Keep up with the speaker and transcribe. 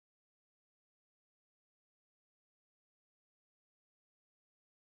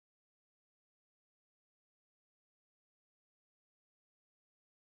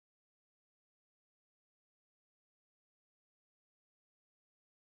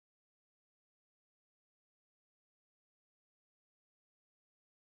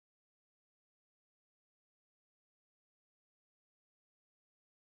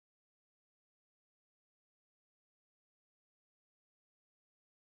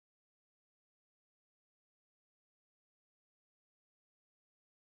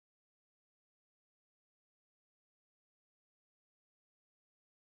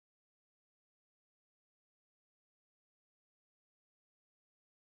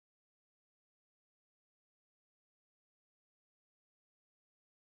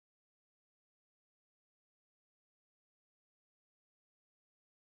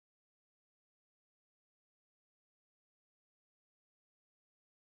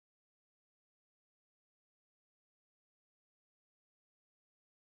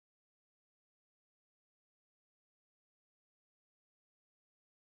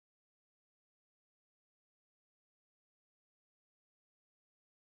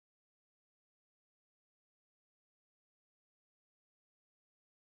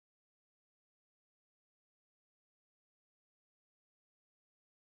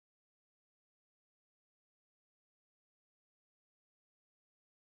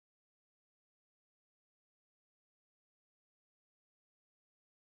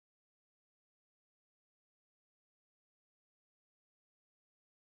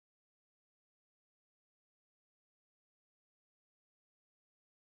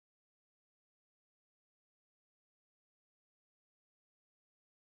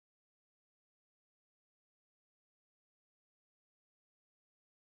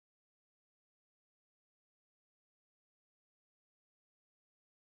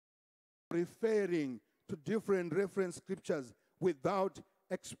referring to different reference scriptures without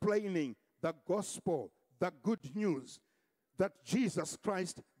explaining the gospel, the good news that Jesus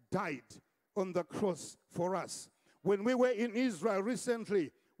Christ died on the cross for us. When we were in Israel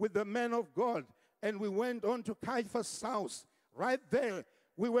recently with the men of God, and we went on to Caiaphas' house, right there,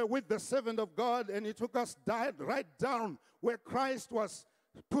 we were with the servant of God, and he took us right down where Christ was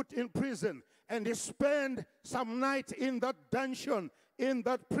put in prison. And he spent some night in that dungeon, in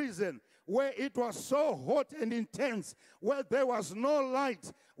that prison, where it was so hot and intense, where there was no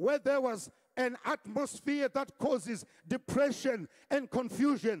light, where there was an atmosphere that causes depression and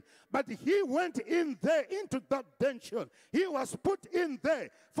confusion. But he went in there into that dungeon. He was put in there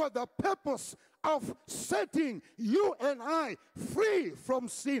for the purpose of setting you and I free from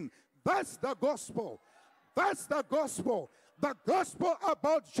sin. That's the gospel. That's the gospel. The gospel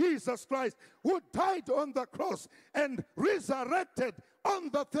about Jesus Christ, who died on the cross and resurrected on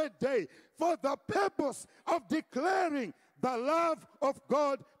the third day for the purpose of declaring the love of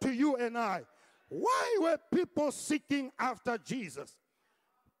God to you and I. Why were people seeking after Jesus?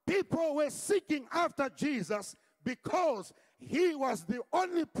 People were seeking after Jesus because he was the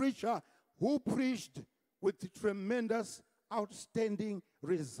only preacher who preached with tremendous, outstanding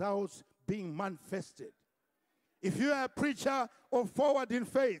results being manifested. If you are a preacher of Forward in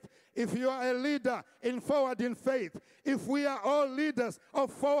Faith, if you are a leader in Forward in Faith, if we are all leaders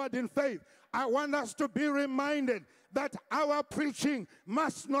of Forward in Faith, I want us to be reminded that our preaching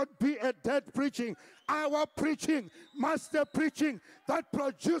must not be a dead preaching. Our preaching must be a preaching that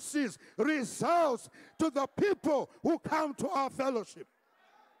produces results to the people who come to our fellowship.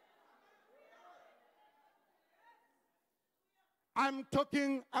 I'm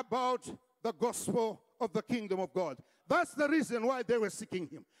talking about the gospel of the kingdom of God. That's the reason why they were seeking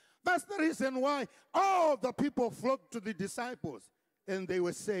him. That's the reason why all the people flocked to the disciples and they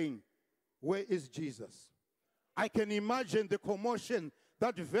were saying, where is Jesus? I can imagine the commotion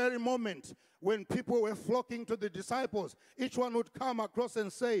that very moment when people were flocking to the disciples. Each one would come across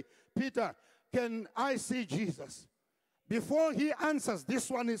and say, Peter, can I see Jesus? Before he answers, this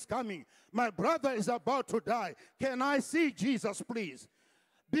one is coming. My brother is about to die. Can I see Jesus, please?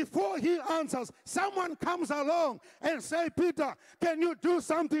 Before he answers, someone comes along and say, Peter, can you do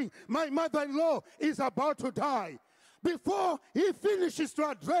something? My mother-in-law is about to die. Before he finishes to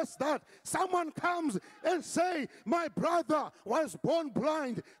address that, someone comes and say, my brother was born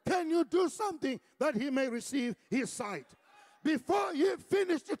blind. Can you do something that he may receive his sight? Before you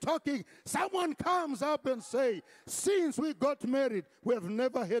finish talking, someone comes up and say, since we got married, we have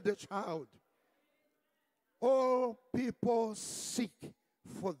never had a child. All people seek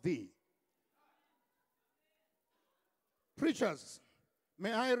for thee. Preachers,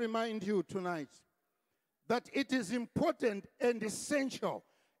 may I remind you tonight that it is important and essential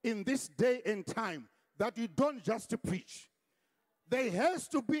in this day and time that you don't just preach. There has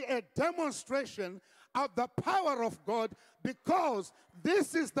to be a demonstration of the power of God, because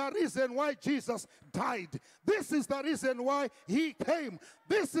this is the reason why Jesus died. This is the reason why he came.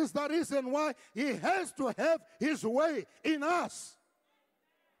 This is the reason why he has to have his way in us.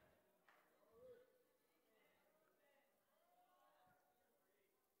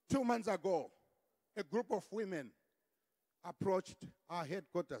 Two months ago, a group of women approached our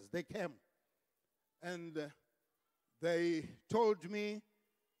headquarters. They came and they told me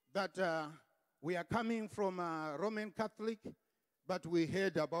that we are coming from Roman Catholic, but we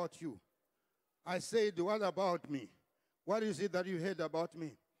heard about you. I said, what about me? What is it that you heard about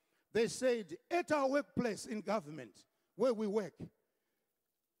me? They said, at our workplace in government, where we work,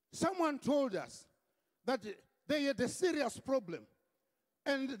 someone told us that they had a serious problem.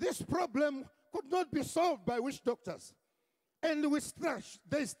 And this problem could not be solved by witch doctors. And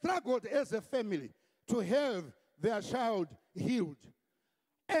they struggled as a family to have their child healed.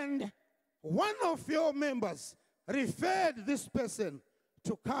 And one of your members referred this person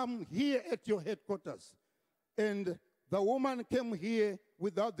to come here at your headquarters. And the woman came here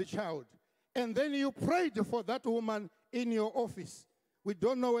without the child. And then you prayed for that woman in your office. We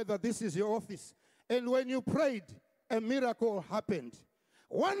don't know whether this is your office. And when you prayed, a miracle happened.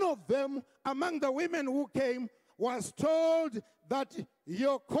 One of them, among the women who came, was told that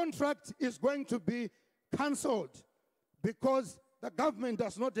your contract is going to be cancelled because the government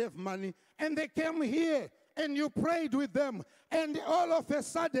does not have money. And they came here and you prayed with them. And all of a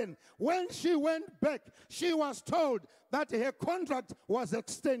sudden, when she went back, she was told that her contract was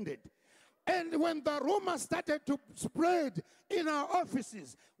extended. And when the rumor started to spread in our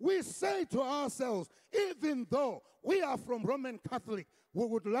offices, we say to ourselves, even though we are from Roman Catholic, we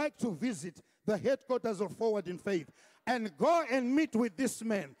would like to visit the headquarters of Forward in Faith and go and meet with this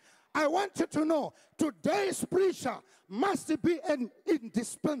man. I want you to know today's preacher must be an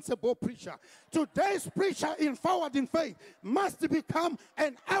indispensable preacher. Today's preacher in Forward in Faith must become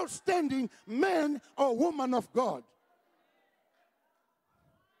an outstanding man or woman of God.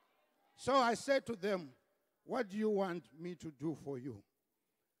 So I said to them, what do you want me to do for you?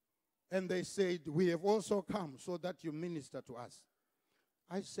 And they said, we have also come so that you minister to us.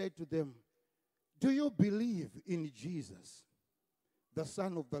 I said to them, do you believe in Jesus, the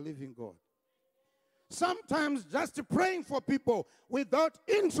Son of the living God? Sometimes just praying for people without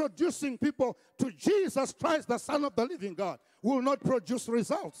introducing people to Jesus Christ, the Son of the living God, will not produce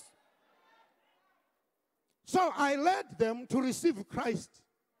results. So I led them to receive Christ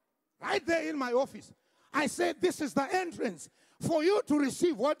right there in my office. I said, this is the entrance. For you to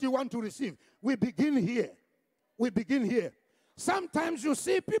receive what you want to receive, we begin here. We begin here. Sometimes you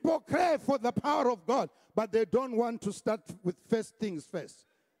see people crave for the power of God, but they don't want to start with first things first.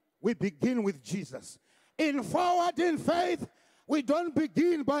 We begin with Jesus. In Forward in Faith, we don't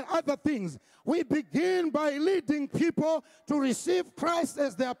begin by other things. We begin by leading people to receive Christ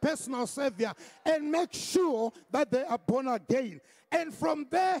as their personal Savior and make sure that they are born again. And from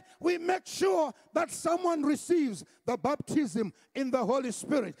there, we make sure that someone receives the baptism in the Holy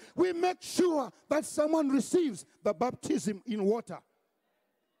Spirit. We make sure that someone receives the baptism in water.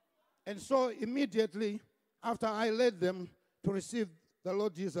 And so immediately after I led them to receive the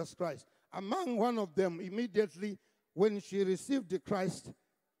Lord Jesus Christ, among one of them, immediately when she received the Christ,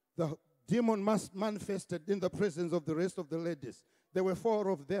 the demon manifested in the presence of the rest of the ladies. There were 4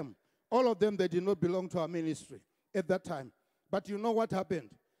 of them. All of them, they did not belong to our ministry at that time. But you know what happened?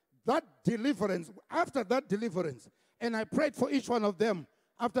 That deliverance, after that deliverance, and I prayed for each one of them,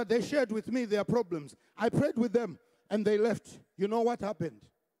 after they shared with me their problems, I prayed with them, and they left. You know what happened?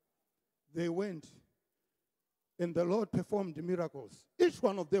 They went, and the Lord performed miracles. Each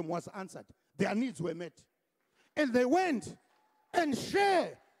one of them was answered. Their needs were met. And they went and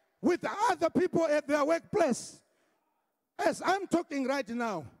shared with other people at their workplace. As I'm talking right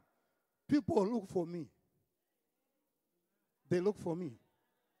now, people look for me. They look for me.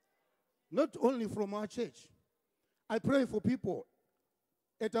 Not only from our church. I pray for people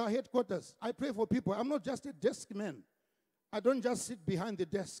at our headquarters. I pray for people. I'm not just a desk man. I don't just sit behind the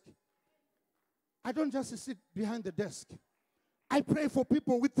desk. I don't just sit behind the desk. I pray for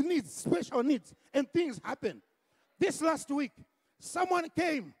people with needs, special needs, and things happen. This last week, someone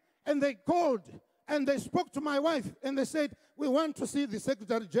came and they called and they spoke to my wife and they said, we want to see the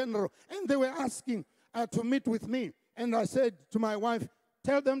Secretary General. And they were asking to meet with me. And I said to my wife,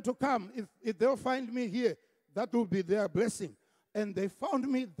 tell them to come. If they'll find me here, that will be their blessing. And they found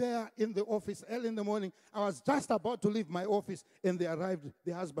me there in the office early in the morning. I was just about to leave my office, and they arrived,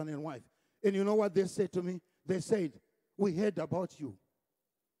 the husband and wife. And you know what they said to me? They said, we heard about you.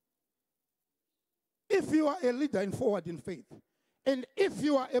 If you are a leader in Forward in Faith, and if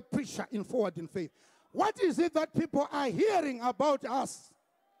you are a preacher in Forward in Faith, what is it that people are hearing about us?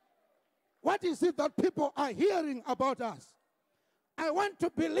 What is it that people are hearing about us? I want to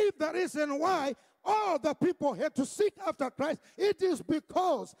believe the reason why all the people had to seek after Christ. It is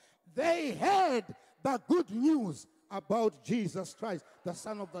because they heard the good news about Jesus Christ, the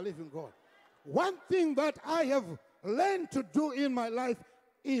Son of the living God. One thing that I have learned to do in my life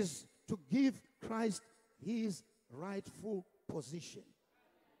is to give Christ his rightful position.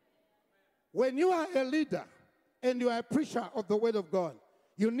 When you are a leader and you are a preacher of the Word of God,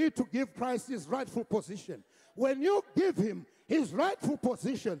 you need to give Christ his rightful position. When you give him his rightful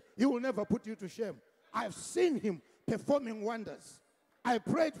position, he will never put you to shame. I've seen him performing wonders. I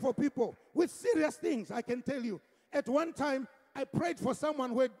prayed for people with serious things, I can tell you. At one time, I prayed for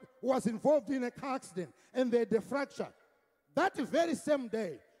someone who was involved in a car accident and they had a fracture. That very same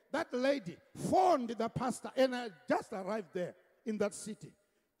day, that lady phoned the pastor, and I just arrived there in that city.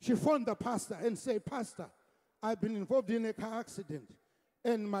 She phoned the pastor and said, Pastor, I've been involved in a car accident,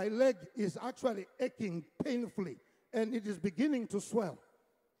 and my leg is actually aching painfully, and it is beginning to swell.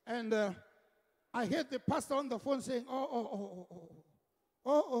 And I heard the pastor on the phone saying, oh.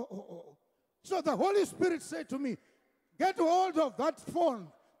 So the Holy Spirit said to me, get hold of that phone,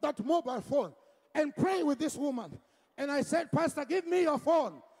 that mobile phone, and pray with this woman. And I said, Pastor, give me your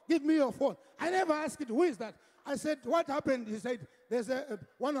phone. Give me your phone. I never asked it, who is that? I said, what happened? He said, there's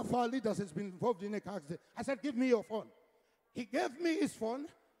one of our leaders has been involved in a car accident. I said, give me your phone. He gave me his phone,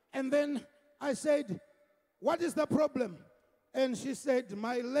 and then I said, what is the problem? And she said,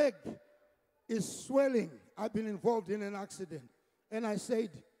 my leg is swelling. I've been involved in an accident. And I said,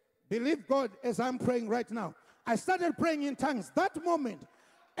 believe God as I'm praying right now. I started praying in tongues that moment,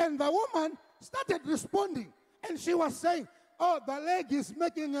 and the woman started responding, and she was saying, Oh, the leg is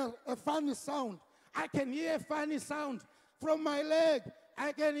making a funny sound. I can hear a funny sound from my leg.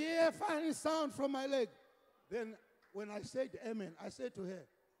 I can hear a funny sound from my leg. Then when I said amen, I said to her,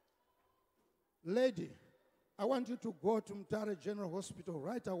 lady, I want you to go to Mtare General Hospital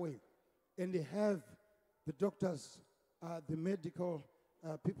right away and have the doctors, the medical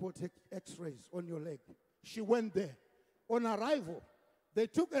people take x-rays on your leg. She went there. On arrival, they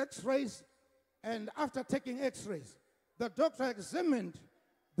took x-rays, and after taking x-rays, the doctor examined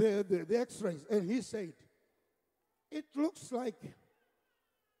the x-rays, and he said, it looks like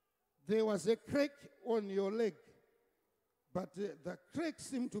there was a crack on your leg, but the crack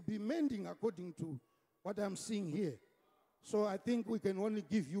seemed to be mending according to what I'm seeing here. So I think we can only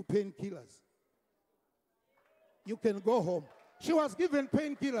give you painkillers. You can go home. She was given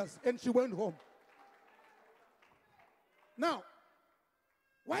painkillers and she went home. Now,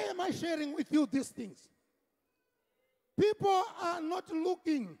 why am I sharing with you these things? People are not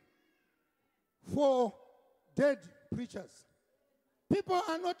looking for dead preachers. People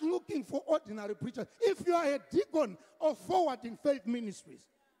are not looking for ordinary preachers. If you are a deacon or forward in faith ministries,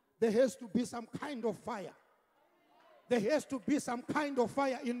 there has to be some kind of fire. There has to be some kind of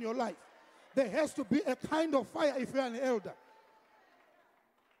fire in your life. There has to be a kind of fire if you're an elder.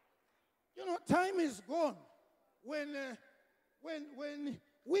 You know, time is gone when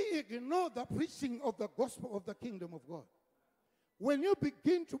we ignore the preaching of the gospel of the kingdom of God. When you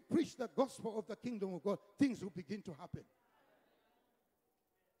begin to preach the gospel of the kingdom of God, things will begin to happen.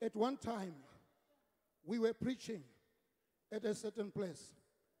 At one time, we were preaching at a certain place,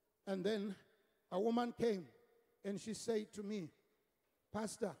 and then a woman came and she said to me,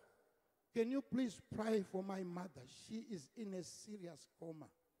 Pastor, can you please pray for my mother? She is in a serious coma.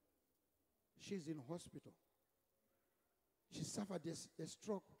 She's in hospital. She suffered a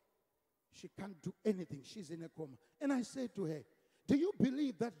stroke. She can't do anything. She's in a coma. And I said to her, do you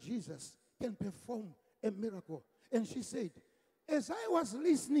believe that Jesus can perform a miracle? And she said, as I was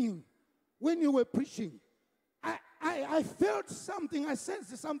listening when you were preaching, I felt something. I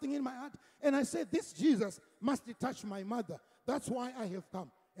sensed something in my heart. And I said, this Jesus must touch my mother. That's why I have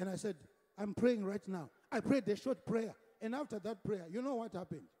come. And I said, I'm praying right now. I prayed a short prayer. And after that prayer, you know what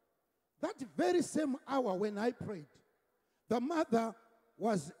happened? That very same hour when I prayed, the mother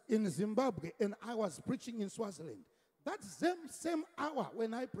was in Zimbabwe and I was preaching in Swaziland. That same hour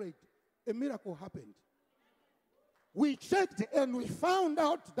when I prayed, a miracle happened. We checked and we found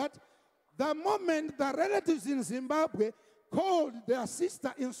out that the moment the relatives in Zimbabwe called their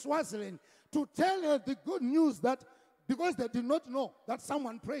sister in Swaziland to tell her the good news, that because they did not know that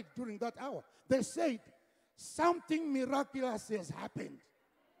someone prayed during that hour, they said, something miraculous has happened.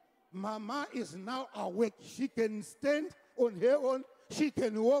 Mama is now awake. She can stand on her own. She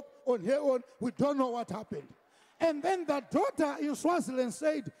can walk on her own. We don't know what happened. And then the daughter in Swaziland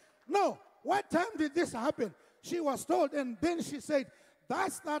said, no, what time did this happen? She was told, and then she said,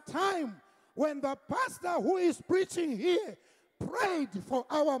 that's the time when the pastor who is preaching here prayed for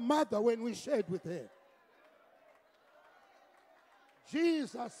our mother when we shared with her.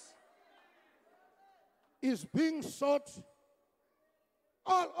 Jesus is being sought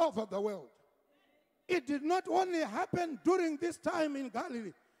all over the world. It did not only happen during this time in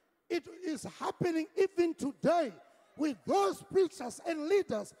Galilee. It is happening even today with those preachers and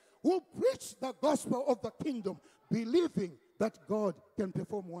leaders who preach the gospel of the kingdom, believing that God can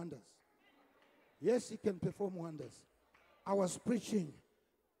perform wonders. Yes, he can perform wonders. I was preaching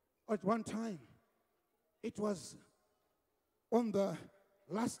at one time. It was on the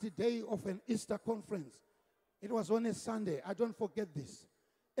last day of an Easter conference. It was on a Sunday. I don't forget this.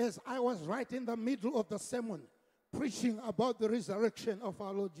 As I was right in the middle of the sermon, preaching about the resurrection of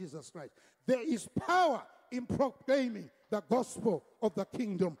our Lord Jesus Christ. There is power in proclaiming the gospel of the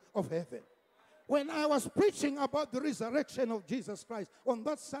kingdom of heaven. When I was preaching about the resurrection of Jesus Christ on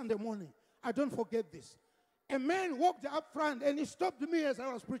that Sunday morning, I don't forget this. A man walked up front and he stopped me as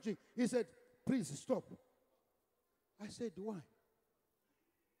I was preaching. He said, please stop. I said, why?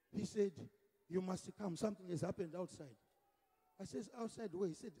 He said, you must come. Something has happened outside. I said, outside where?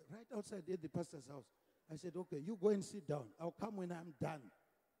 He said, right outside at the pastor's house. I said, okay, you go and sit down. I'll come when I'm done.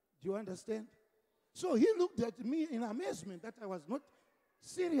 Do you understand? So he looked at me in amazement that I was not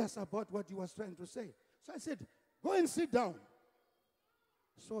serious about what he was trying to say. So I said, go and sit down.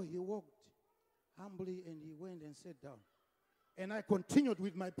 So he walked humbly and he went and sat down. And I continued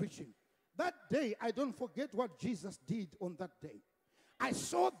with my preaching. That day, I don't forget what Jesus did on that day. I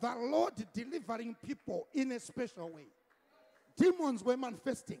saw the Lord delivering people in a special way. Demons were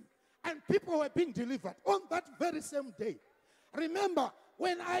manifesting and people were being delivered on that very same day. Remember,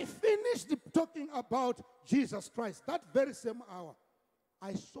 when I finished talking about Jesus Christ, that very same hour,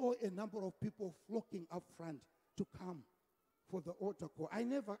 I saw a number of people flocking up front to come for the altar call. I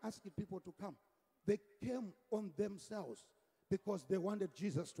never asked people to come. They came on themselves because they wanted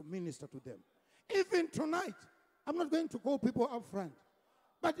Jesus to minister to them. Even tonight, I'm not going to call people up front.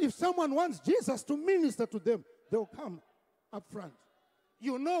 But if someone wants Jesus to minister to them, they'll come up front.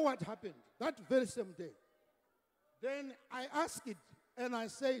 You know what happened that very same day. Then I asked it and I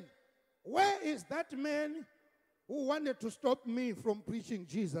said, where is that man who wanted to stop me from preaching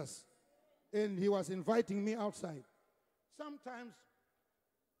Jesus? And he was inviting me outside. Sometimes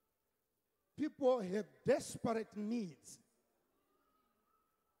people have desperate needs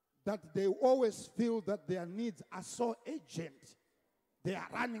that they always feel that their needs are so urgent. They are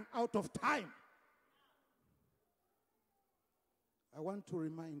running out of time. I want to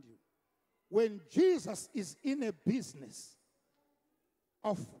remind you, when Jesus is in a business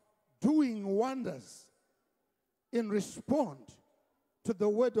of doing wonders in response to the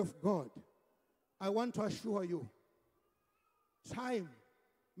word of God, I want to assure you, time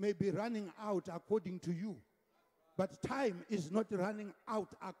may be running out according to you, but time is not running out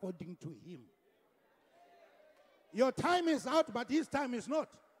according to him. Your time is out, but his time is not.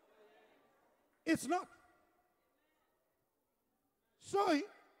 It's not. So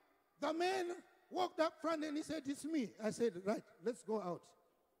the man walked up front and he said, it's me. I said, right, let's go out.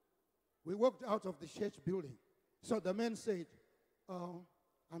 We walked out of the church building. So the man said,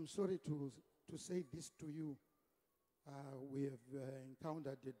 I'm sorry to say this to you. We have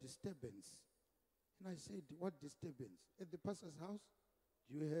encountered a disturbance. And I said, what disturbance? At the pastor's house?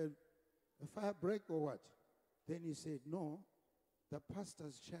 Do you have a fire break or what? Then he said, no, the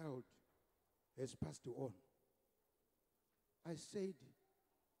pastor's child has passed on. I said,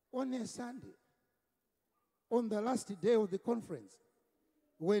 on a Sunday, on the last day of the conference,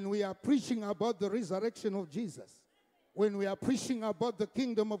 when we are preaching about the resurrection of Jesus, when we are preaching about the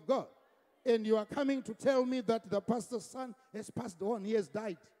kingdom of God, and you are coming to tell me that the pastor's son has passed on, he has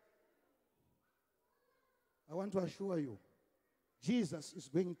died. I want to assure you, Jesus is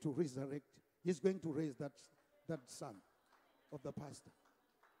going to resurrect. He's going to raise that son of the pastor.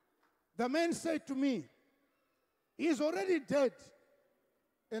 The man said to me, he's already dead.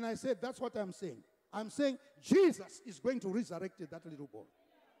 And I said, that's what I'm saying. I'm saying Jesus is going to resurrect that little boy.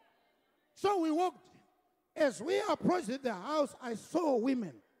 So we walked. As we approached the house, I saw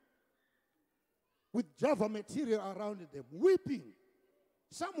women with Java material around them, weeping.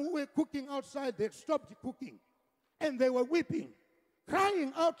 Some who were cooking outside, they stopped cooking. And they were weeping,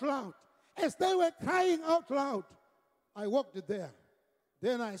 crying out loud. As they were crying out loud, I walked there.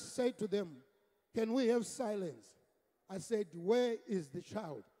 Then I said to them, can we have silence? I said, where is the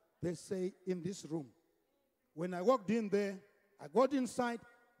child? They say, in this room. When I walked in there, I got inside.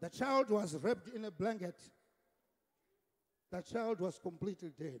 The child was wrapped in a blanket. The child was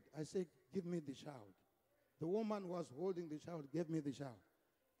completely dead. I said, give me the child. The woman was holding the child, gave me the child.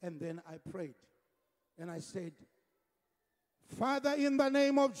 And then I prayed. And I said, Father, in the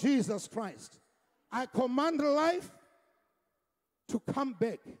name of Jesus Christ, I command life to come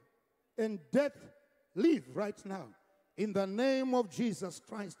back and death leave right now. In the name of Jesus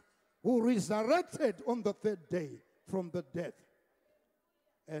Christ, who resurrected on the third day from the death.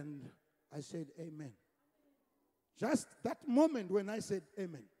 And I said, amen. Just that moment when I said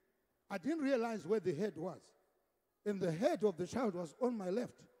amen, I didn't realize where the head was. And the head of the child was on my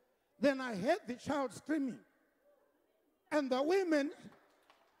left. Then I heard the child screaming. And the women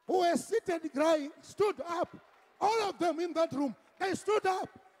who were seated crying stood up. All of them in that room, they stood up.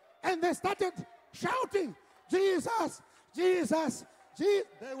 And they started shouting, Jesus, Jesus, Jesus.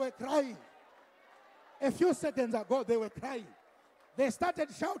 They were crying. A few seconds ago, they were crying. They started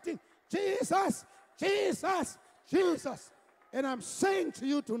shouting, Jesus, Jesus, Jesus. And I'm saying to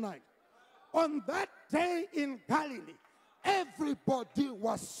you tonight, on that day in Galilee, everybody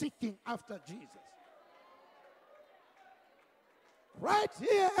was seeking after Jesus. Right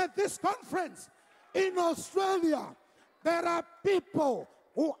here at this conference in Australia, there are people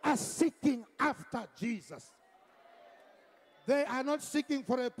who are seeking after Jesus. They are not seeking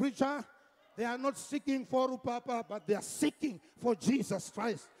for a preacher. They are not seeking for Rupapa, but they are seeking for Jesus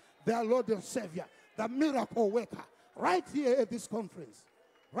Christ, their Lord and Savior, the miracle worker, right here at this conference.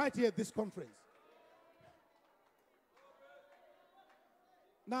 Right here at this conference.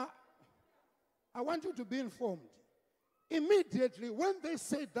 Now, I want you to be informed. Immediately, when they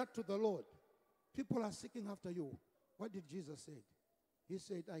said that to the Lord, people are seeking after you. What did Jesus say? He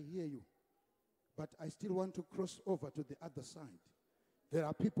said, I hear you, but I still want to cross over to the other side. There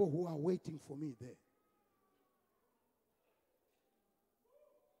are people who are waiting for me there.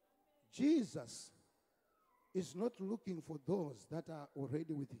 Jesus is not looking for those that are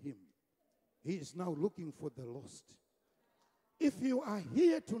already with him. He is now looking for the lost. If you are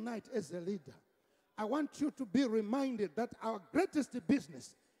here tonight as a leader, I want you to be reminded that our greatest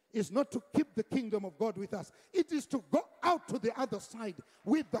business is not to keep the kingdom of God with us. It is to go out to the other side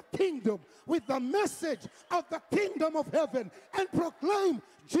with the kingdom, with the message of the kingdom of heaven, and proclaim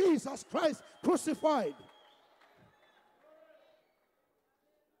Jesus Christ crucified.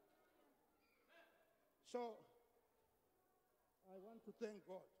 So, I want to thank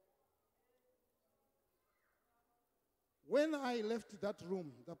God. When I left that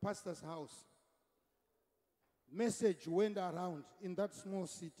room, the pastor's house, message went around in that small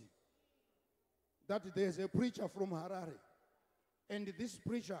city that there's a preacher from Harare, and this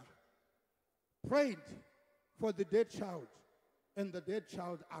preacher prayed for the dead child, and the dead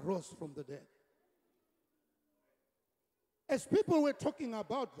child arose from the dead. As people were talking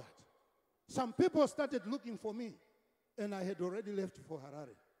about that, some people started looking for me, and I had already left for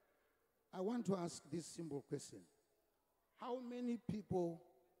Harare. I want to ask this simple question. How many people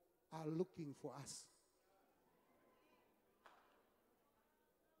are looking for us?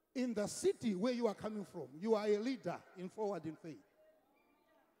 In the city where you are coming from, you are a leader in Forward in Faith.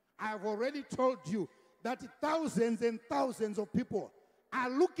 I have already told you that thousands and thousands of people are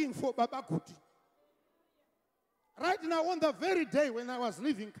looking for Baba Kuti. Right now, on the very day when I was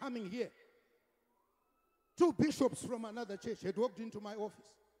leaving, coming here, 2 bishops from another church had walked into my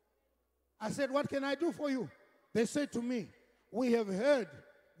office. I said, "What can I do for you?" They said to me, "We have heard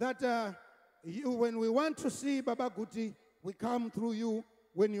that when we want to see Baba Kuti, we come through you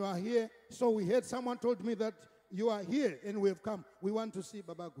when you are here. So we heard someone told me that you are here and we have come. We want to see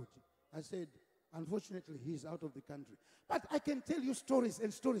Baba Kuti." I said, "Unfortunately, he's out of the country. But I can tell you stories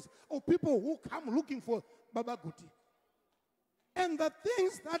and stories of people who come looking for Baba Kuti. And the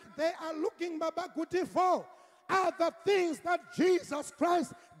things that they are looking Baba Kuti for are the things that Jesus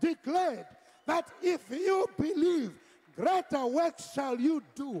Christ declared, that if you believe, greater works shall you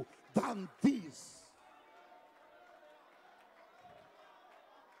do than these.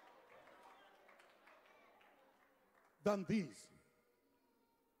 Than these.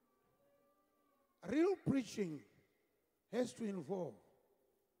 Real preaching has to involve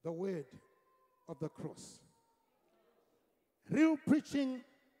the word of the cross. Real preaching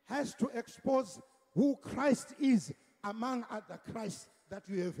has to expose who Christ is among other Christs that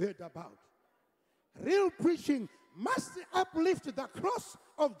you have heard about. Real preaching must uplift the cross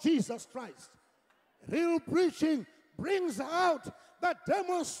of Jesus Christ. Real preaching brings out the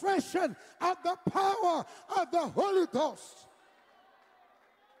demonstration of the power of the Holy Ghost.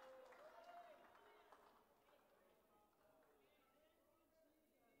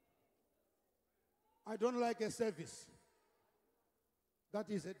 I don't like a service that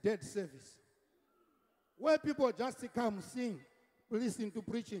is a dead service, where people just come, sing, listen to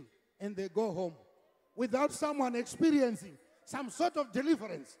preaching, and they go home without someone experiencing some sort of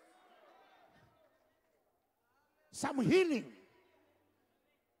deliverance, some healing,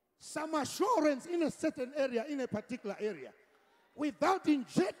 some assurance in a certain area, in a particular area, without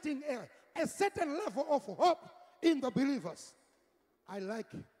injecting a certain level of hope in the believers. I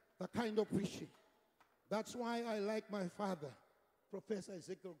like the kind of preaching. That's why I like my father, Professor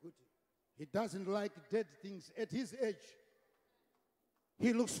Ezekiel Guti. He doesn't like dead things at his age.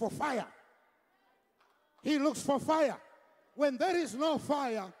 He looks for fire. He looks for fire. When there is no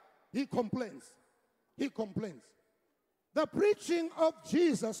fire, he complains. He complains. The preaching of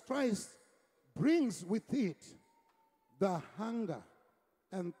Jesus Christ brings with it the hunger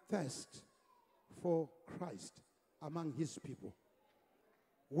and thirst for Christ among his people.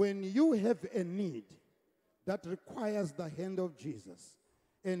 When you have a need that requires the hand of Jesus,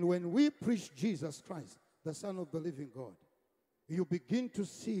 and when we preach Jesus Christ, the Son of the living God, you begin to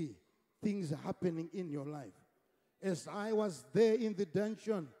see things happening in your life. As I was there in the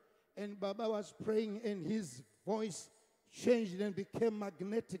dungeon, and Baba was praying, and his voice changed and became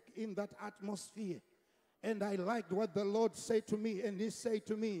magnetic in that atmosphere. And I liked what the Lord said to me, and he said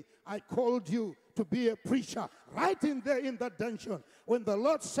to me, "I called you to be a preacher," right in there in that dungeon. When the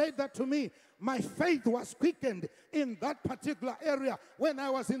Lord said that to me, my faith was quickened in that particular area when I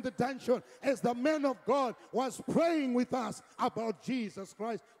was in the dungeon, as the man of God was praying with us about Jesus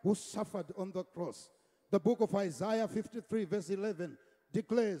Christ who suffered on the cross. The book of Isaiah 53 verse 11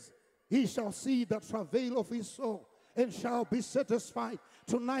 declares, "He shall see the travail of his soul and shall be satisfied.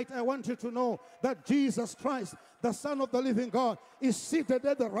 Tonight, I want you to know that Jesus Christ, the Son of the living God, is seated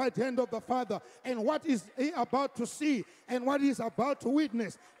at the right hand of the Father. And what is he about to see and what he's about to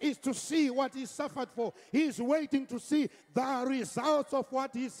witness is to see what he suffered for. He is waiting to see the results of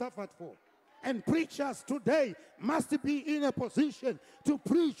what he suffered for. And preachers today must be in a position to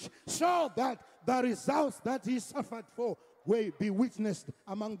preach so that the results that he suffered for will be witnessed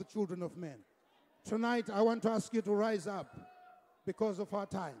among the children of men. Tonight, I want to ask you to rise up because of our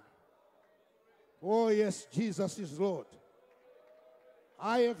time. Oh, yes, Jesus is Lord.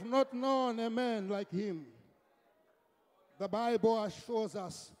 I have not known a man like him. The Bible assures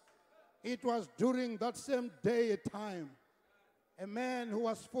us it was during that same day and time a man who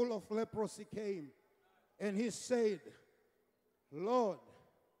was full of leprosy came and he said, Lord,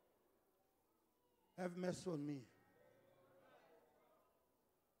 have mercy on me.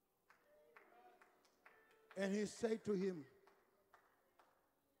 And he said to him,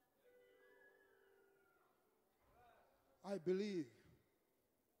 I believe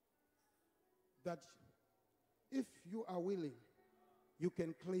that if you are willing, you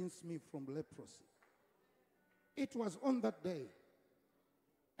can cleanse me from leprosy. It was on that day.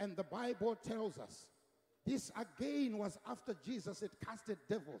 And the Bible tells us this again was after Jesus had casted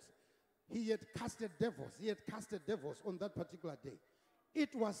devils. He had casted devils. He had casted devils on that particular day.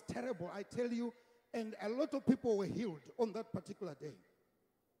 It was terrible, I tell you, and a lot of people were healed on that particular day.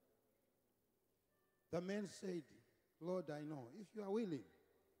 The man said, Lord, I know, if you are willing,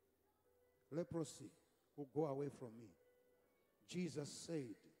 leprosy will go away from me. Jesus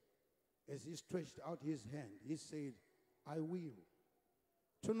said, as he stretched out his hand, he said, I will.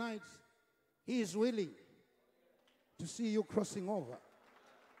 Tonight, he is willing to see you crossing over.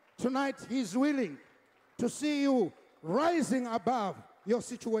 Tonight, he is willing to see you rising above your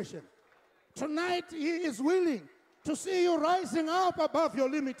situation. Tonight, he is willing to see you rising up above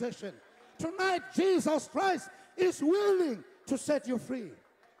your limitation. Tonight, Jesus Christ is willing to set you free.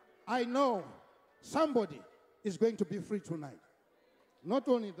 I know somebody is going to be free tonight. Not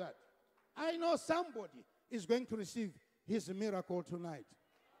only that, I know somebody is going to receive his miracle tonight.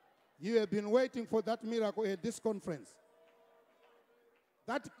 You have been waiting for that miracle at this conference.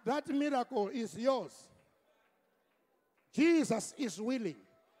 That miracle is yours. Jesus is willing.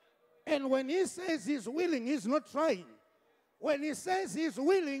 And when he says he's willing, he's not trying. When he says he's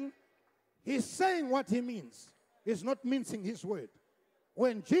willing, he's saying what he means. He's not mincing his word.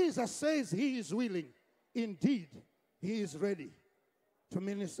 When Jesus says he is willing, indeed, he is ready to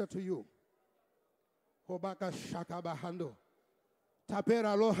minister to you. Hobaka shaka bahando.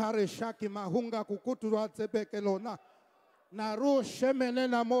 Tapera lohare shaki mahunga kukutu wa tsepeke lona. Naru shemene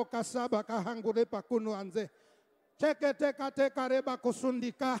na moka saba kahangure pakunu anze. Cheke teka teka reba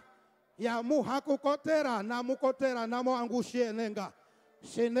kusundika. Ya muhaku kotera na mukotera na mo angushie nenga.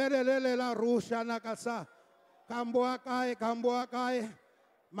 Shinere lele la rusha nakasa. Kamboa kai.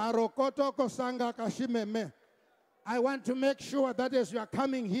 Marokoto kosanga kashimeme. I want to make sure that as you are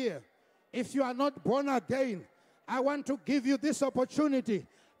coming here, if you are not born again, I want to give you this opportunity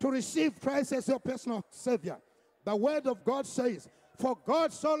to receive Christ as your personal Savior. The Word of God says, for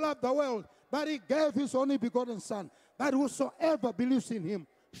God so loved the world that he gave his only begotten Son, that whosoever believes in him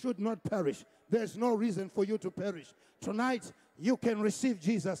should not perish. There's no reason for you to perish. Tonight, you can receive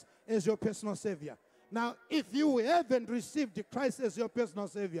Jesus as your personal Savior. Now, if you haven't received Christ as your personal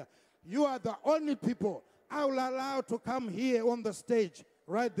Savior, you are the only people I will allow to come here on the stage,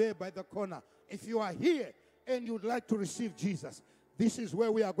 right there by the corner. If you are here and you'd like to receive Jesus, this is where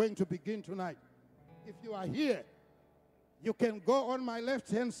we are going to begin tonight. If you are here, you can go on my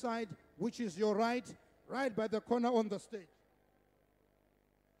left-hand side, which is your right by the corner on the stage.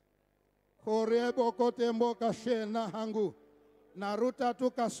 Korebo kotembo kashena hangu. Naruta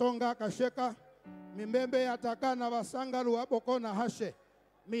tu kasonga kasheka. Mimembe yatakana basanga luwapoko na hashe.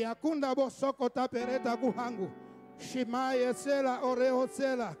 Miyakunda bosoko tapereta kuhangu. Shimaye sela oreho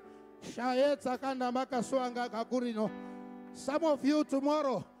sela. Shayeta kanda makaswanga kakurino. Some of you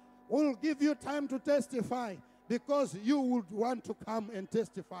tomorrow will give you time to testify because you would want to come and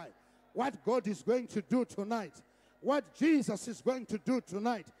testify what God is going to do tonight. What Jesus is going to do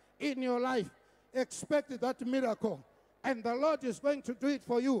tonight in your life. Expect that miracle. And the Lord is going to do it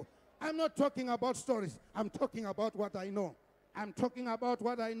for you. I'm not talking about stories. I'm talking about what I know. I'm talking about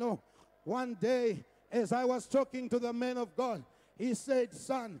what I know. One day, as I was talking to the man of God, he said,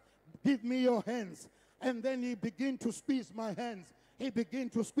 son, give me your hands. And then he began to squeeze my hands. He began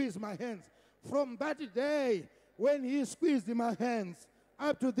to squeeze my hands. From that day, when he squeezed my hands,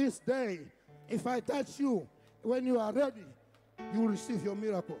 up to this day, if I touch you, when you are ready, you will receive your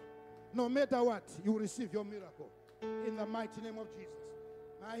miracle. No matter what, you will receive your miracle. In the mighty name of Jesus.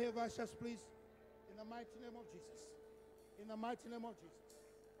 I have ushers, please. In the mighty name of Jesus. In the mighty name of Jesus.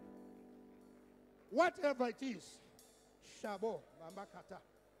 Whatever it is, Shabo, Bambakata.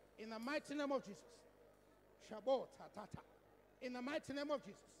 In the mighty name of Jesus. Shabo, Tatata. In the mighty name of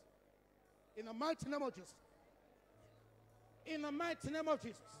Jesus. In the mighty name of Jesus. In the mighty name of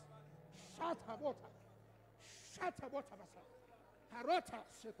Jesus. Shatabota. Shatabota Basa. Harota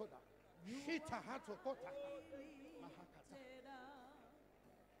Shekoda. Shita Hatokota. Mahakata.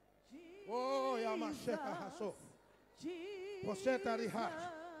 Oh, Yamasheka Haso. Poseta Riha.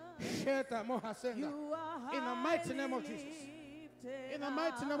 Sheta Mohasenda. In the mighty name of Jesus. In the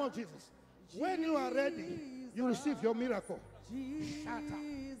mighty name of Jesus. When you are ready, you receive your miracle. Shatter.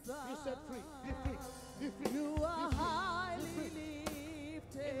 You set free. Be free. Be free. You are highly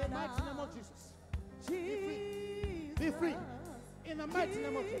lifted. In the mighty name of Jesus. Be free. Be free. In the mighty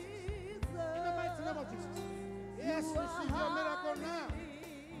name of Jesus. In the mighty name of Jesus. Yes, receive your miracle now.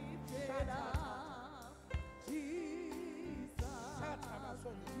 Shatter.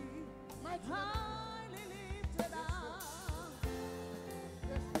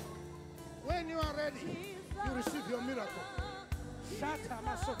 When you are ready, you receive your miracle. Shata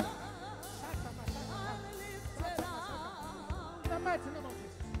Masoka. Shata Masaka. In the mighty name of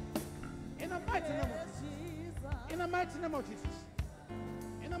Jesus. In the mighty name of Jesus. In the mighty name of Jesus.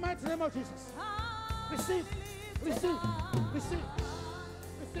 In the mighty name of Jesus. Receive. Receive. Receive.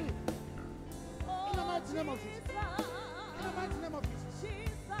 Receive. In the mighty name of Jesus. In the mighty name of Jesus.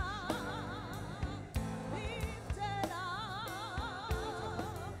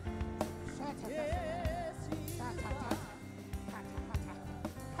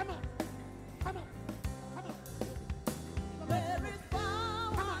 Come on. Come on. Come on. There is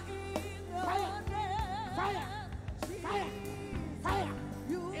power in your name. Fire. Fire. Fire.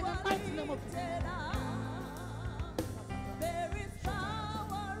 In the mighty name of Jesus. There is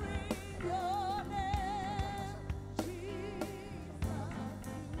power in your name. Jesus,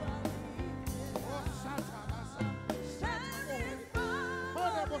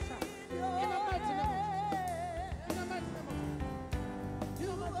 you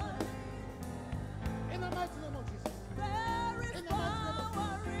are lifted up. There is power in your name. In the mighty name of Jesus. In the mighty name of Jesus. There is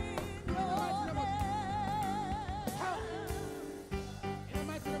power in your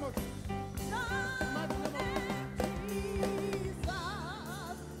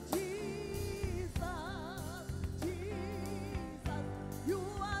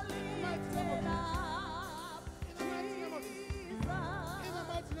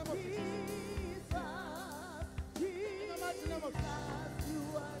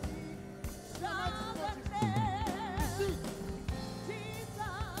name.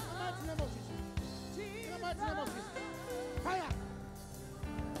 In the mighty name of Jesus. Fire!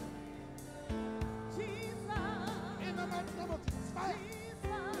 In the mighty name of Jesus. Fire!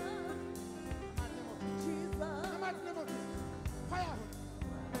 In the mighty name of Jesus. Fire!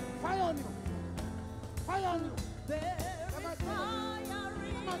 Fire on you! Fire on you! There is fire in your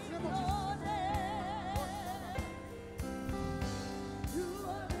name. You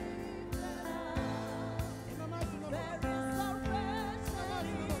are lifted up. In the mighty name of Jesus. There is salvation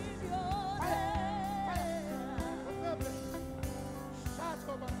in your name. Shout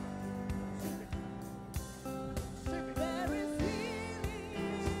over. There is healing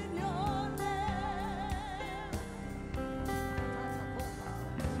in your name.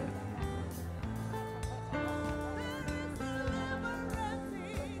 There is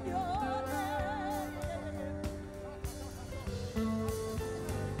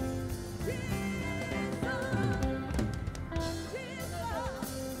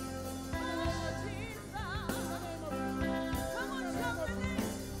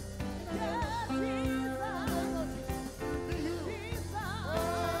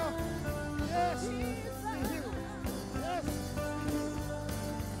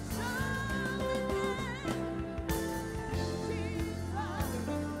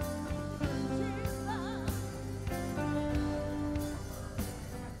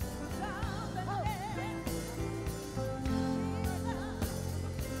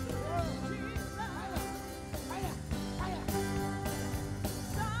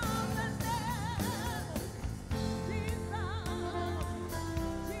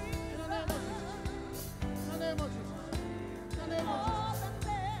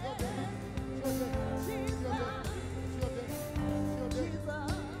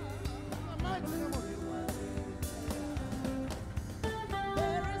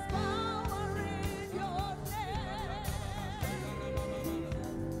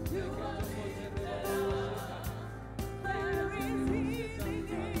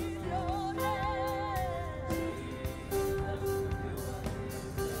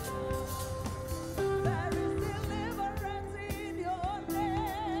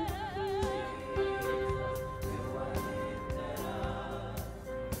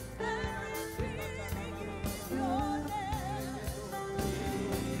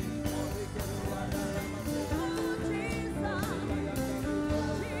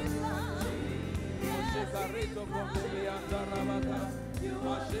Reketo kombe anda rabaka.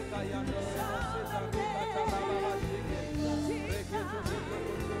 Masheka yando sita rikata rababa sheke. Reketo kombe.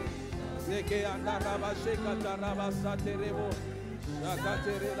 Zeke anda rabasheka tarabasa terebo.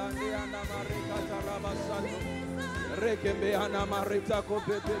 Shakatere lande anda marikata rabasato. Rekembe anda marita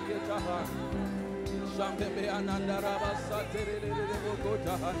kopete ketaha. Shambebe ananda rabasa terele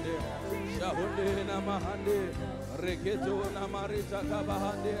bokota hande. Shahunde na mahande. Reketo na marita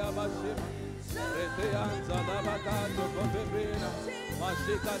kabahande abashim. Rete anza labakato kopepena.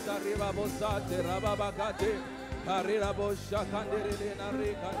 Mashika tariba bosate rababakate. Karira bosha kandere na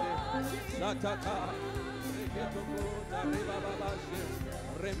rekande. Sataka. Reketo kota riba babashim.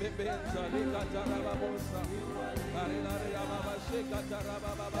 Remembenza likata rababosa. Karila rababashika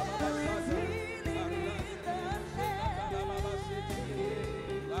tarababababasata.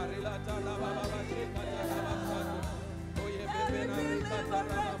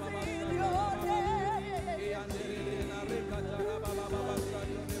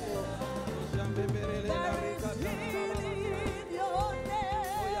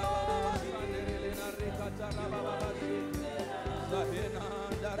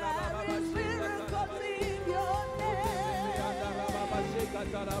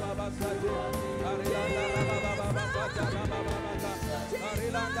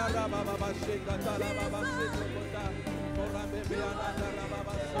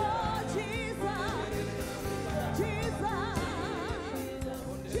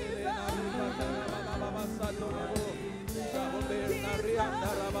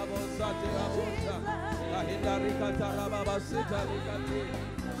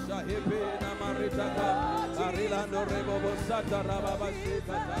 Shahibe na maritaka arilando rebobo sata rababa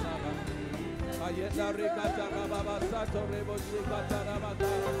shika taraba ayenda rikata rababa sato rebo shika taraba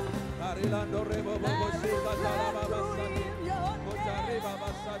arilando rebobo shika taraba sate kota rebaba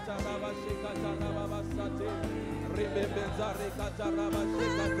sata raba shika taraba sate ribebenza rikata raba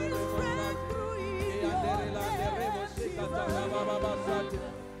shika rebo sate yandere lande rebo shika taraba sate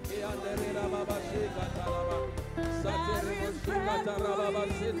yandere rababa shika taraba sate rebo shika taraba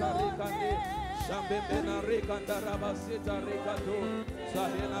sita rikande shambembena rikanda raba sita rikato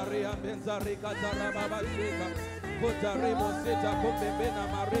sahena ria benza rikata raba shika kota rebo sita kumbembena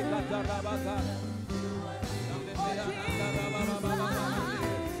marika taraba ka shambembena raba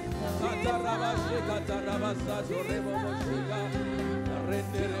sata raba shika taraba sato rebo shika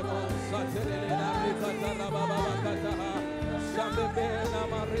rende rebo sate rikata raba kata shambembena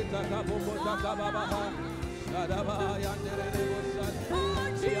marika kabuko takababa Shadaba yandere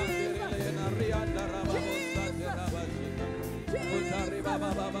bosate yandere na rianda raba bosate raba shika utari baba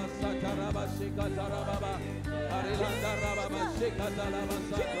baba sata raba shika taraba arilanda raba shika taraba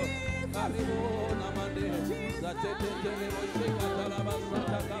sato karibo namande sate tete shika taraba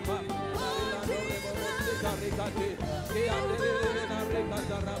sata kaba arilanda rebo shika rikate yandere na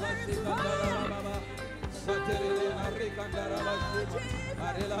rikata raba shika taraba satere na rikanda raba shika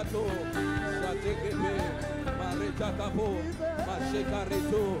arelato sate kebe marita kapo masheka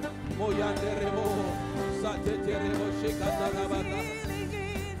reto moyande rebo sate terebo sheka tarabata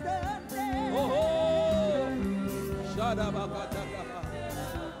oh shada bakata kapa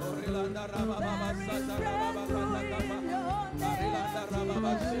orelanda raba baba sata raba bakata kapa arelanda raba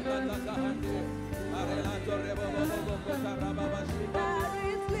basheka takahande arelato rebo bobo kota raba basheka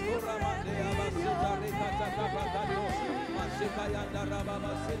oramande abasita rikata kapa kato masheka yanda raba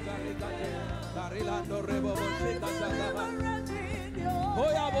basita rikate Karilando rebo bosheka takaba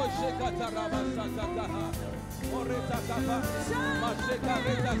Oya bosheka taraba satakaha Oreta kaba Masheka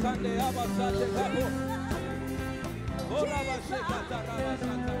reta kande abasate kabo Ora bosheka taraba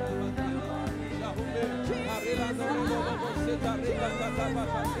satakaba Shahumbe Karilando rebo bosheka reta takaba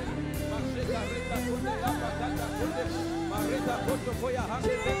Masheka reta kunde abakata kunde Mareta koto koya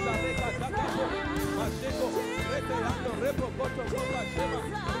hange reta reta takabo Masheko reta yando rebo koto koba shema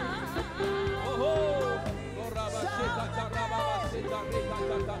Oh, Oraba sheka taraba basita reka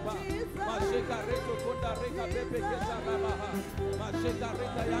takaba. Masheka reto konda reka pepe kesa rabaha. Masheka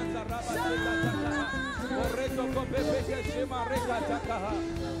reka yanza raba sheka takaba. Oreto ko pepe keshema reka takaha.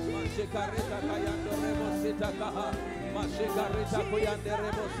 Masheka reta kayando rebo sita kaha. Masheka reta koyande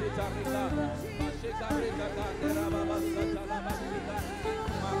rebo sita reka. Masheka reta kande raba basata raba sheka.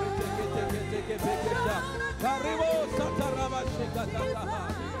 Marete kete kete kete kete. Karibo sata raba sheka takaha.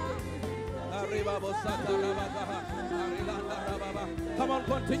 Come on,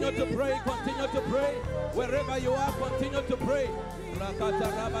 continue to pray, continue to pray. Wherever you are, continue to pray. Rakata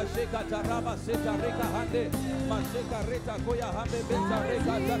raba shekata raba seta reka hande. Masheka reta koya hambe benza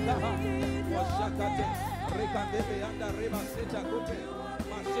reka tataha. Washakate reka bebe yanda reba seta kupe.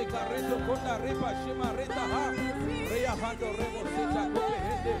 Mashika reto konda reba shema reta ha. Rea hando rebo seta kope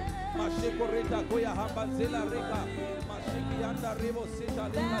hende. Mashiko reta koya hamba zela reka. Mashiki yanda rebo seta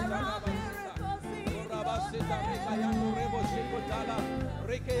leka tana basita. Koraba seta reka yando rebo shiko tala.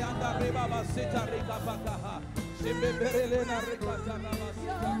 Reke yanda reba basita reka bakaha. Shembe berelena reka tana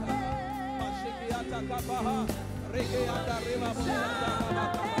basita kaha. Mashiki yata kabaha. Reke yanda reba basita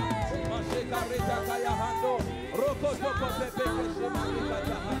kabaha. Mashika reta kaya hando. Roko toko pepe shema reka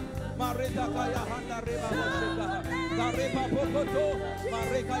taha. Mareta kaya handa reba boshika. Kareba pokoto.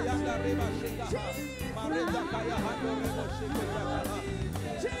 Mareka yanda reba shika. Mareta kaya hando reba shika taha.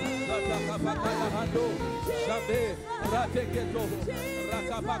 Zata kaya hando. Shabe rateketo.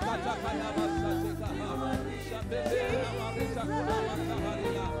 Rakabakata kaya masateka. Shabe mareta kuna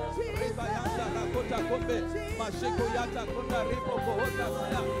masaharila. Reba yanda rakota kombe. Mashiko yata kuna ripo kohota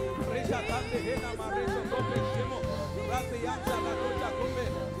saya. Reza kande hena mareto kombe shemo. Rapi yanda rakota kombe.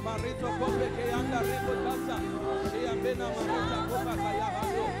 Marito kombe ke yanda ripo tasa. Shia bena mareta komba kaya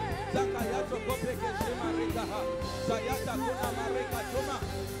hando. Zaka yato kombe ke shema rikaha. Zayata kuna mareka toma.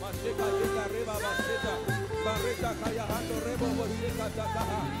 Mashika yenda reba baseta. Mareta kaya hando rebo boshika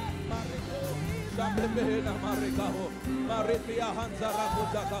takaha. Marito shambe hena marekaho. Mareti ya hanza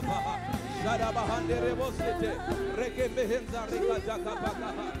rakota kapaha. Shadaba hande rebo sete. Reke behenza rika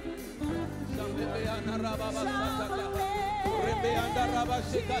takapaha. Shambe ya naraba basata kaha. Rebe anda raba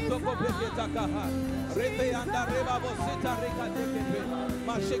shika toko peke takaha. Rebe anda reba bosita rika tekepe.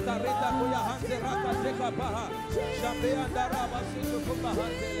 Mashika rita kuya hanze raka teka paha. Shambe anda raba sito kumba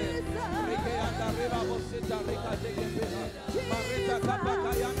hanzele. Rike anda reba bosita rika tekepe. Marita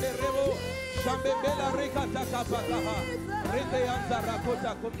kapaka yande rebo. Shambe bela rika takapakaha. Rike anda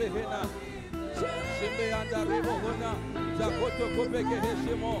rakota kumbe hena. Shimbe anda rebo hona. Zakoto kupeke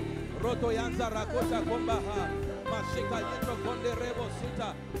heshimo. Roto yanza rakota kumbaha. Mashika yeto konde rebo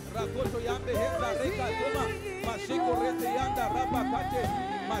sita. Rakoto yambe henza reka toma. Mashiko rete yanda raba kate.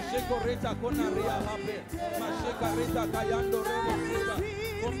 Mashiko reta kona ria hape. Mashika reta kayando rebo sita.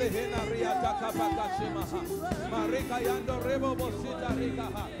 Kombe hena ria takabaka shemaha. Mareka yando rebo bosita reka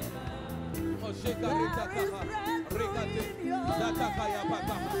ha. Mashika reta kaha. Reka te. Zata kaya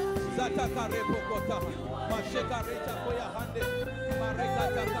bakaha. Zata karebo kotaha. Mashika reta koya hande. Mareka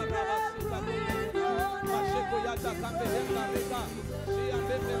takaraba sita koya. Mashiko yata kambe henga reka. Shia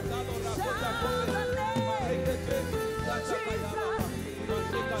mbebe zalo rakota kombe. Marekete. Zata kaya baka.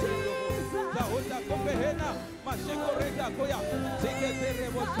 Mashika hendo. Zahota kombe hena. Mashiko reta koya. Zikete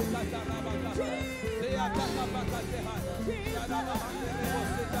rebo sita tarabaka. Zeya takabaka teha. Shadaba hande rebo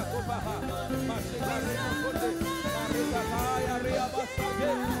sita kubaha. Mashika reta konde. Mareka kaya ria basate.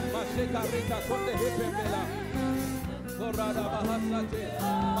 Mashika reta konde hepembela. Korada bahasate.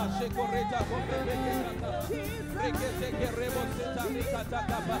 Mashiko reta kombe beke kaka. Rekete ke rebo sita rika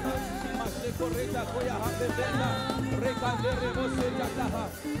takabaha. Mashiko reta koya hambe benda. Reka de rebo sita kaha.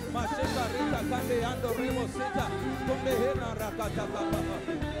 Mashika reta kande ando rebo sita. Kombe hena raka takabaha.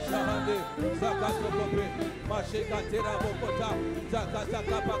 Shahande zakato kope. Mashika tera bokota. Zakata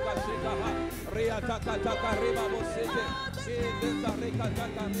kapaka shikaha. Ria takataka reba bosete. Kenda reka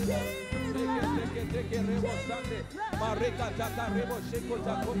takareba. Teke rebo sande. Mareka taka rebo shiko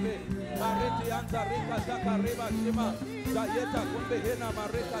takombe. Mareti anza reka taka reba shima. Zayeta kombe hena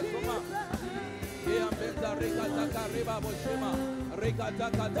mareka toma. Ea mbenza reka taka reba boshima. Reka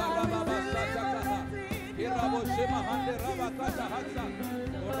taka taraba basata kaha. Ira boshima hande raba kata hatsa.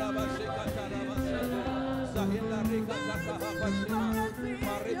 Oraba shika taraba sate. Zahenda reka taka hapa shima.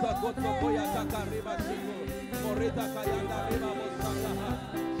 Mareta koto koya taka reba shiko. Moreta kayanda reba bosata ha.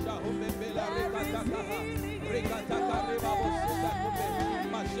 Shahumbela reka taka ha. Reka taka reba bosita kumbe.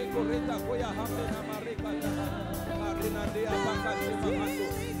 Mashiko reta koya hambe na mareka taka. Marina dea taka shima hando.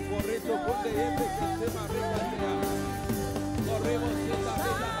 Moreto konde yepe kisema reka dea. Korebo sita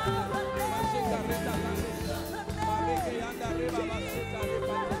reta hando. Mashika reta hando. Mareke yanda reba basita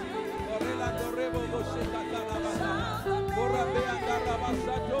reba. Korela dorebo boshika tarabata. Korabe yanda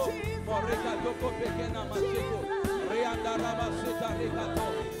rabasato. Moreka toko pekena mashiko. Reanda rabasita reka to.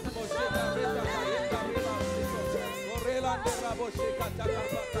 Moshika reta kayenda reba sito. Korela ndera boshika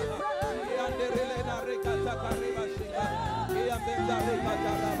takabata. Yande relena reka takareba shika. Yambenda reka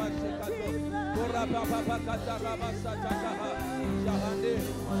taraba shika to. Koraba baba kataraba satakaha. Shahande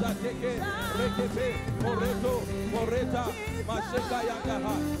zateke rekepe moreto moreta mashika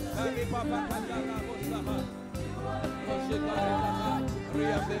yangaha. Kari baba katarabo saha. Moshika reka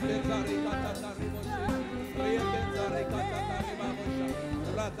Ria benda reka takarebo shika. Ria benda reka takareba mosha.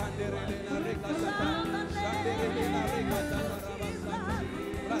 Rakandere na reka tata. Shandere na reka takaraba sata.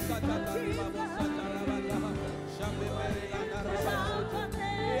 Rakata takareba mosha taraba kaha. Shambe mere na raba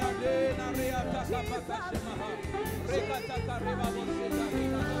sote.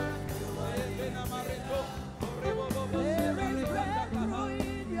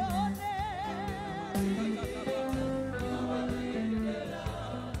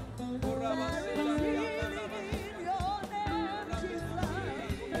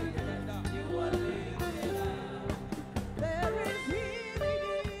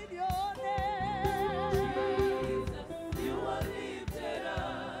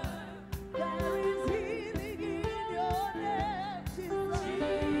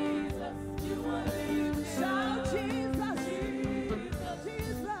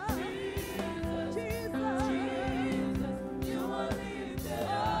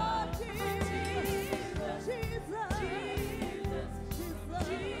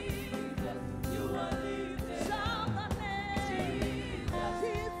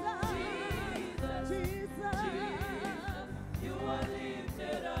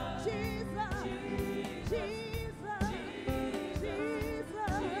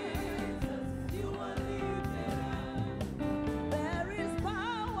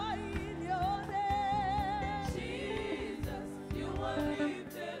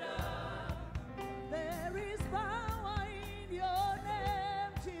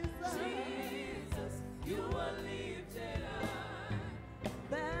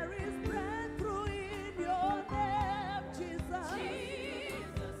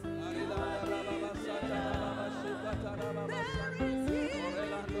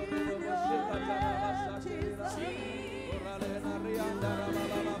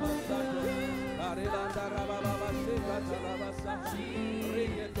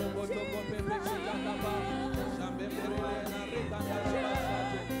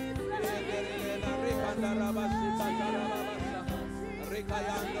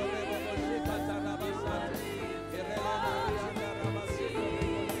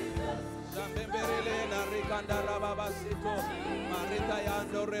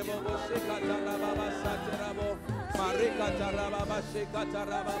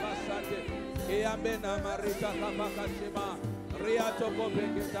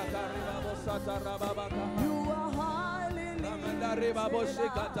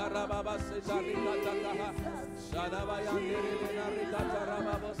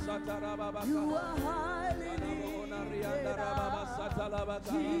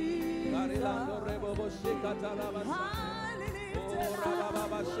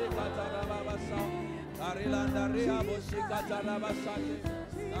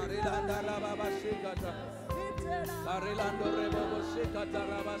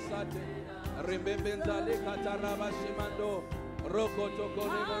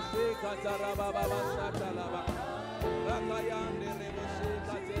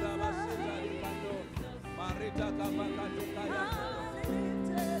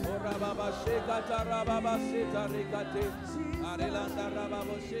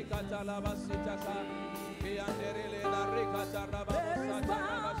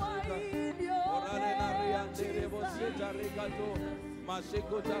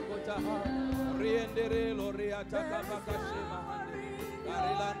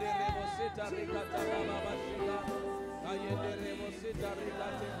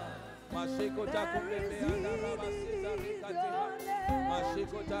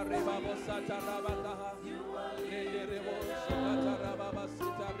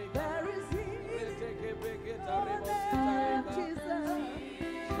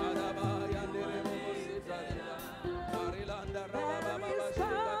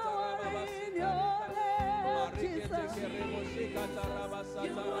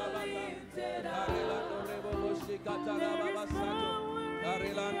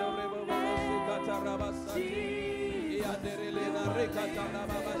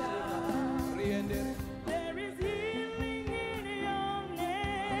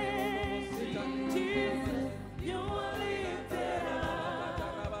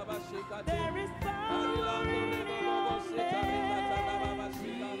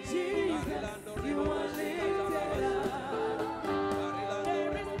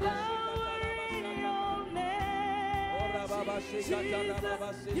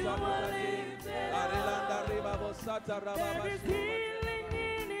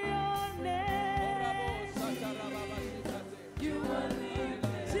 You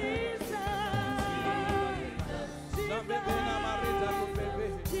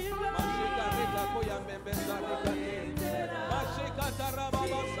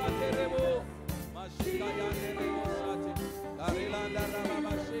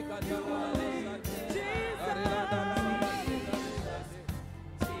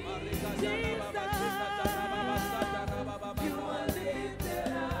are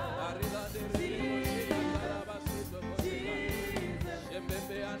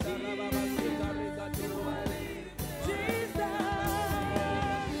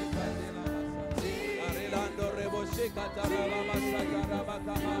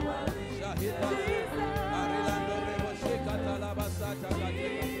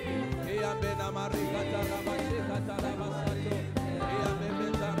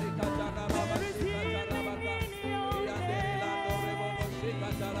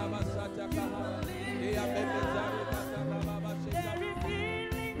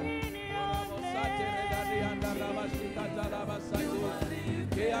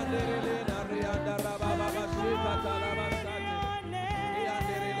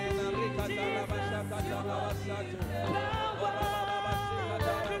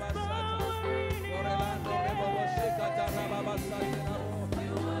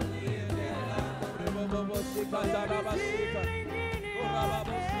Baba